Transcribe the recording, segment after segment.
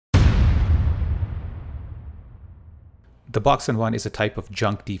The box and one is a type of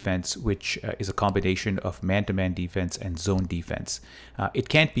junk defense, which is a combination of man-to-man defense and zone defense. It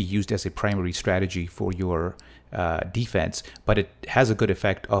can't be used as a primary strategy for your defense, but it has a good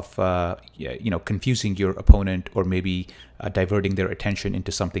effect of confusing your opponent, or maybe diverting their attention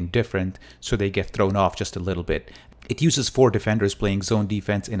into something different so they get thrown off just a little bit. It uses 4 defenders playing zone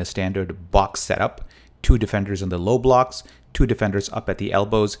defense in a standard box setup, 2 defenders in the low blocks, 2 defenders up at the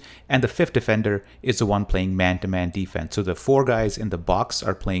elbows, and the 5th defender is the one playing man-to-man defense. So the 4 guys in the box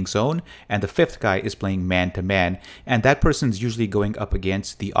are playing zone, and the 5th guy is playing man-to-man, and that person's usually going up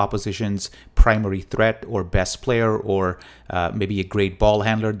against the opposition's primary threat or best player, or maybe a great ball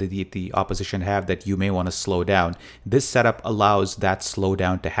handler that the opposition have that you may want to slow down. This setup allows that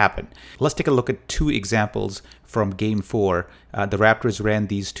slowdown to happen. Let's take a look at 2 examples from Game 4. The Raptors ran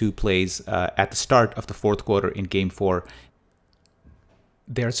these 2 plays at the start of the 4th quarter in Game 4.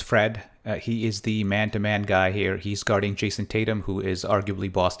 There's Fred. He is the man-to-man guy here. He's guarding Jason Tatum, who is arguably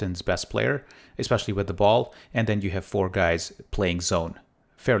Boston's best player, especially with the ball. And then you have 4 guys playing zone.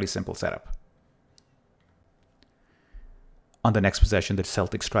 Fairly simple setup. On the next possession, the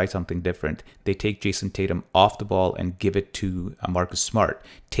Celtics try something different. They take Jason Tatum off the ball and give it to Marcus Smart.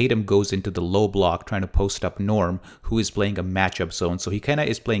 Tatum goes into the low block trying to post up Norm, who is playing a matchup zone. So he kind of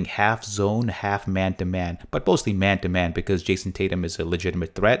is playing half zone, half man-to-man, but mostly man-to-man because Jason Tatum is a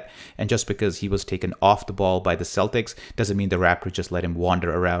legitimate threat. And just because he was taken off the ball by the Celtics doesn't mean the Raptors just let him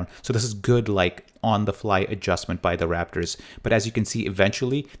wander around. So this is good, like, on-the-fly adjustment by the Raptors. But as you can see,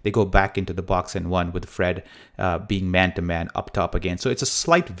 eventually they go back into the box and one with Fred being man-to-man up top again. So it's a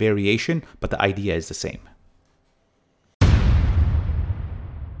slight variation, but the idea is the same.